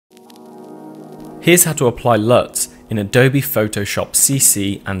Here's how to apply LUTs in Adobe Photoshop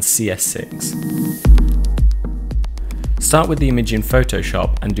CC and CS6. Start with the image in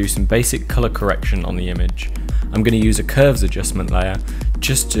Photoshop and do some basic color correction on the image. I'm going to use a curves adjustment layer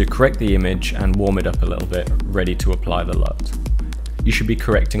just to correct the image and warm it up a little bit, ready to apply the LUT. You should be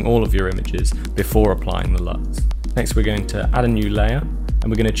correcting all of your images before applying the LUTs. Next we're going to add a new layer and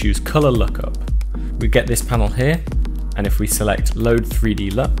we're going to choose Color Lookup. We get this panel here, and if we select Load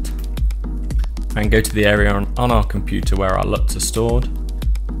 3D LUT and go to the area on our computer where our LUTs are stored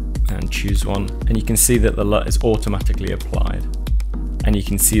and choose one, and you can see that the LUT is automatically applied. And you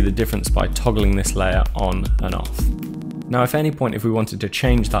can see the difference by toggling this layer on and off. Now if at any point if we wanted to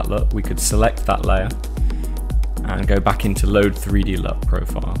change that LUT, we could select that layer and go back into Load 3D LUT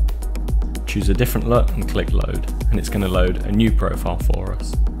profile. Choose a different LUT and click Load, and it's going to load a new profile for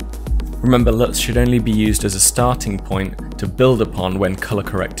us. Remember, LUTs should only be used as a starting point to build upon when color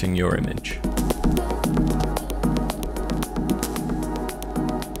correcting your image.